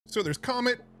So there's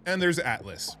Comet and there's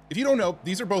Atlas. If you don't know,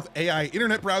 these are both AI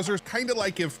internet browsers, kind of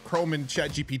like if Chrome and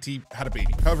ChatGPT had a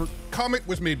baby. However, Comet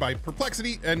was made by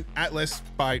Perplexity and Atlas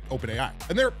by OpenAI.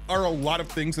 And there are a lot of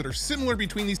things that are similar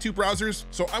between these two browsers,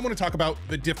 so I want to talk about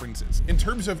the differences. In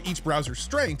terms of each browser's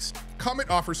strengths,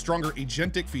 Comet offers stronger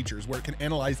agentic features where it can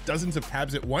analyze dozens of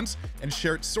tabs at once and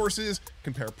share its sources,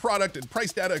 compare product and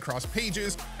price data across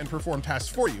pages, and perform tasks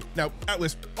for you. Now,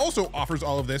 Atlas also offers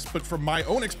all of this, but from my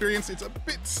own experience, it's a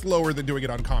bit slower than doing it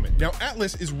on Comet. Now,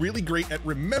 Atlas is really great at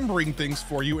remembering things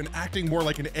for you and acting more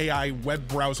like an AI web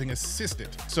browsing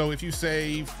assistant. So if you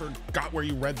say, forgot where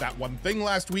you read that one thing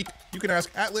last week, you can ask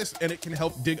Atlas and it can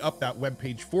help dig up that web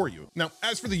page for you. Now,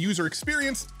 as for the user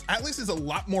experience, Atlas is a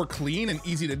lot more clean and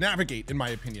easy to navigate, in my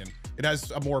opinion. It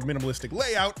has a more minimalistic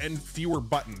layout and fewer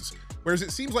buttons, whereas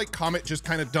it seems like Comet just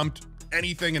kind of dumped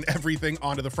anything and everything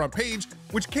onto the front page,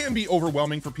 which can be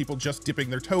overwhelming for people just dipping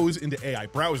their toes into AI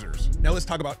browsers. Now let's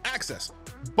talk about access.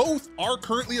 Both are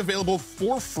currently available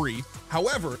for free.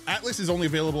 However, Atlas is only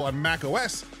available on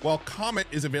macOS, while Comet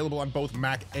is available on both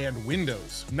Mac and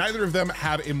Windows. Neither of them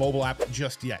have a mobile app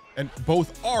just yet, and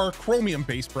both are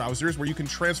Chromium-based browsers where you can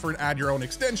transfer and add your own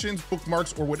extensions,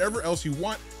 bookmarks, or whatever else you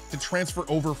want to transfer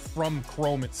over from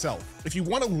Chrome itself. If you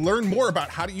want to learn more about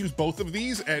how to use both of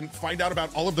these and find out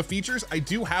about all of the features, I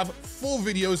do have full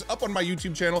videos up on my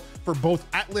YouTube channel for both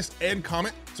Atlas and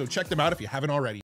Comet, so check them out if you haven't already.